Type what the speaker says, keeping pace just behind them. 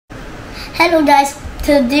Hello guys,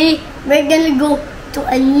 today we're gonna go to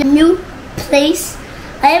a new place.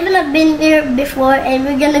 I haven't been here before and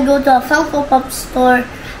we're gonna go to a Funko Pop store.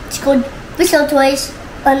 It's called Whistle Toys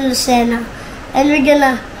on Lucena. And we're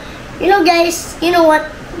gonna, guys, you know what?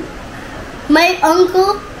 My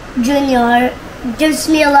uncle Junior gives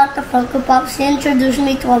me a lot of Funko Pops. He introduced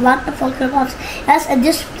me to a lot of Funko Pops. He has a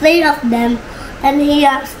display of them and he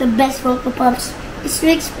has the best Funko Pops. It's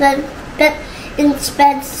really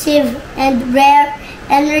expensive and rare,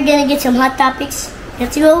 and we're gonna get some hot topics.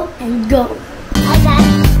 Let's go and go.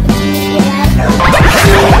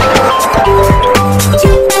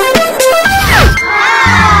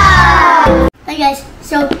 Hi guys,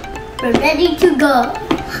 so we're ready to go.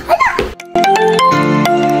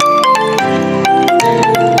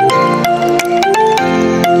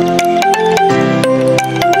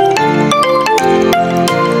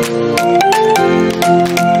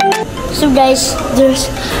 So guys,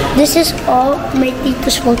 this is all my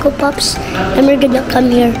Tito's Funko Pops, and we're gonna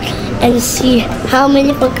come here and see how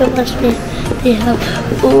many Funko Pops they have.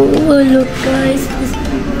 Oh look guys,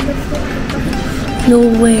 no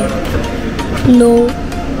way,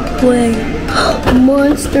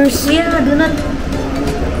 monsters. Yeah, do not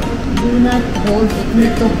hold it. You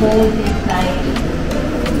need to hold it tightly,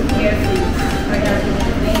 carefully, or else it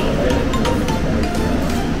will fail.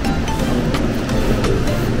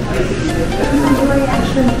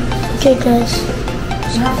 Okay guys.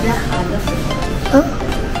 You have Black Adam. Huh?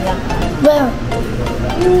 Black Adam. Where?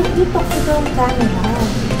 You talk to the camera.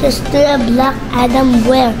 Just do a Black Adam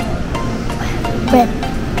where? Where?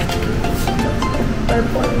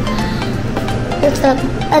 Purple. That's not,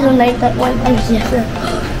 I don't like that one. I just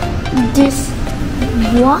this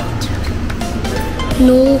what?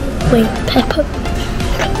 No way, Peppa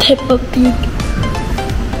Pig.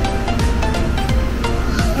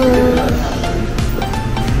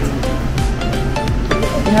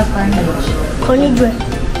 You have Carnage.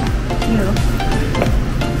 Here.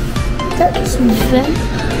 That's very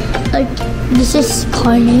like this is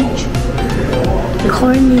Carnage.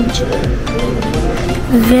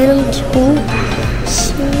 Venom 2.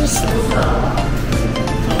 Seriously.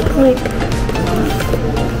 Wait.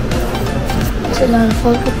 It's a lot of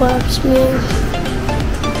Funko Pops, man.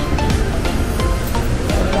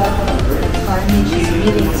 Carnage is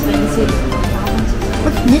really expensive.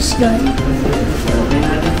 What's this guy?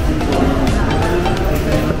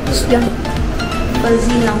 This guy.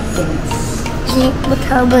 Fuzzy Lumpkins. See, what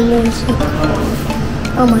how bananas?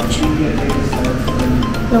 How much?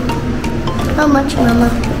 No. How much, Mama?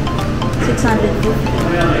 650.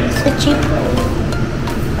 Is it cheap?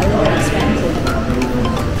 A little expensive.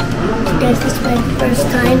 Guys, this is my first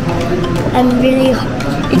time.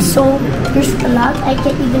 It's so, there's a lot. I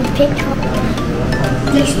can't even pick up.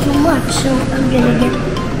 There's too much, so I'm gonna get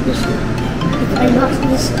this. If I lost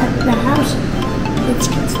this at the house, let's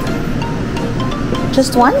get started.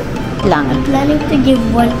 Just one? Lang. I'm planning to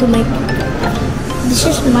give one to my daughter. This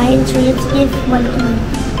is mine, so let's give one to me.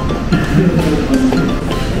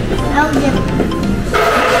 I'll give.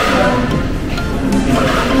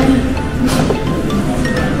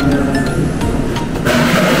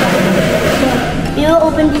 You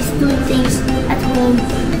open these two things at home.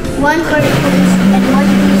 One for the police and one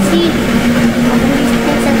for the seed. Open these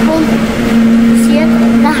things at home. See it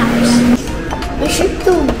in the house. You should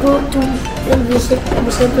go to and visit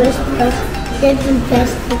Whistle Toys because they have the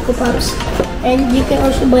best Funko Pops. And you can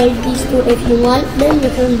also buy these two if you want them. You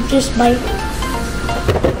can just buy.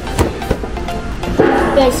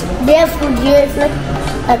 Guys, they have food here. It's like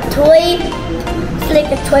a toy. It's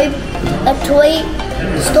like a toy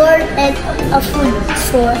store and a food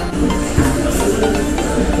store.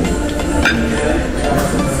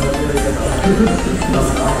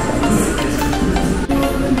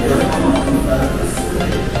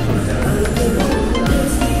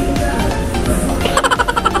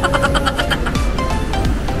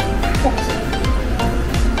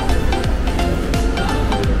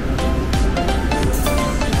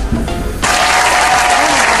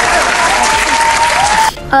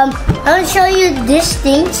 I'll show you these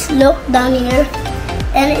things. Look down here,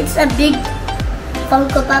 and it's a big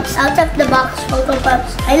Funko Pops out of the box. Funko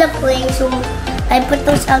Pops. I love playing, so I put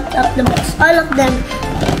those out of the box. All of them.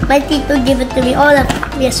 My tito gave it to me. All of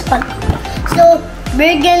them. Yes, fun. So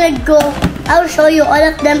we're gonna go. I'll show you all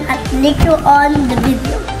of them at later on the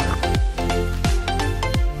video.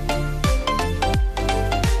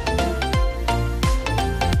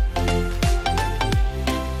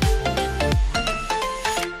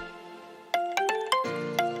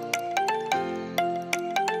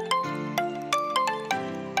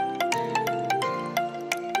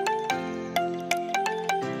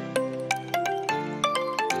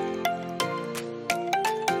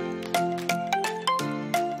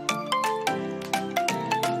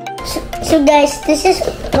 So guys, this is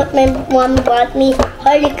what my mom bought me.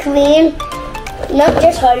 Harley Quinn. Not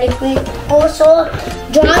just Harley Quinn. Also,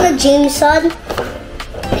 Jonah Jameson.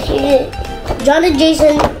 Jonah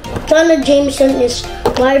Jameson is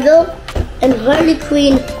Marvel. And Harley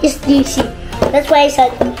Quinn is DC. That's why I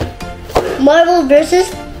said Marvel versus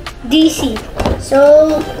DC.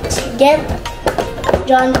 So, let's get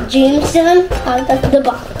Jonah Jameson out of the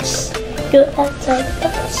box. Go outside the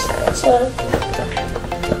box. So,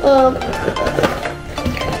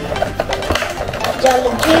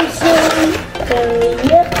 Jonah Jameson.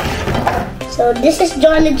 Hurry up. So, this is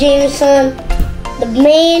Jonah Jameson, the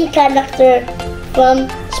main character from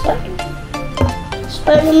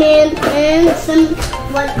Spider-Man and some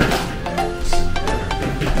what?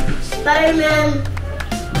 Spider-Man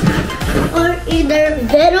or either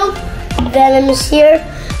Venom. Venom is here.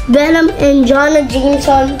 Venom and Jonah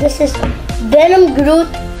Jameson. This is Venom Groot,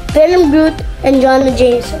 and Jonah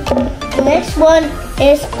Jameson. The next one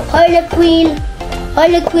is Harley Quinn.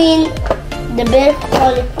 Harley Quinn, the best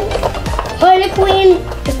Harley Quinn. Harley Quinn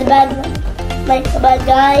is the bad one, like a bad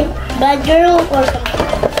guy, bad girl, or something.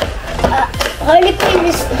 Harley Quinn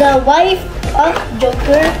is the wife of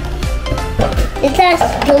Joker. It has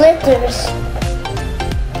glitters.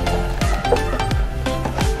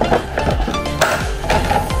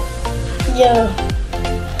 Yo,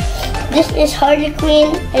 this is Harley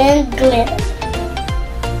Quinn and glitter.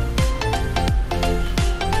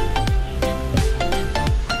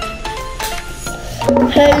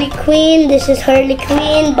 Harley Quinn. This is Harley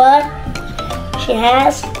Quinn, but she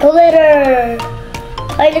has glitter.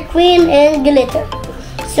 Harley Quinn and glitter.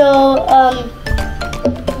 So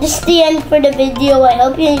this is the end for the video. I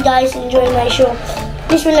hope you guys enjoy my show.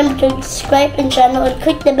 Please remember to subscribe and channel and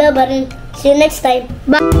click the bell button. See you next time.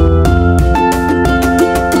 Bye.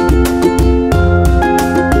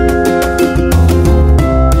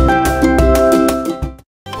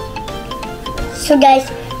 So guys,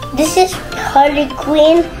 this is Harley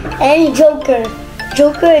Quinn and Joker.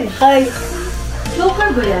 Joker and Harley.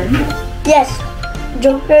 Joker ba yan? Yes.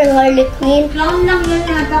 Joker and Harley Quinn. Clown lang yan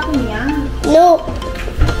yata po niya. No.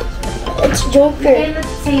 It's Joker. You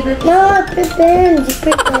cannot say that. No, pretend.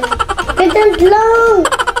 Pretend. Pretend lang.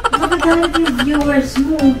 Magagalit yung viewers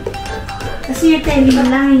mo. Kasi you're telling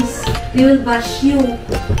lies. We will bash you.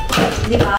 Di ba?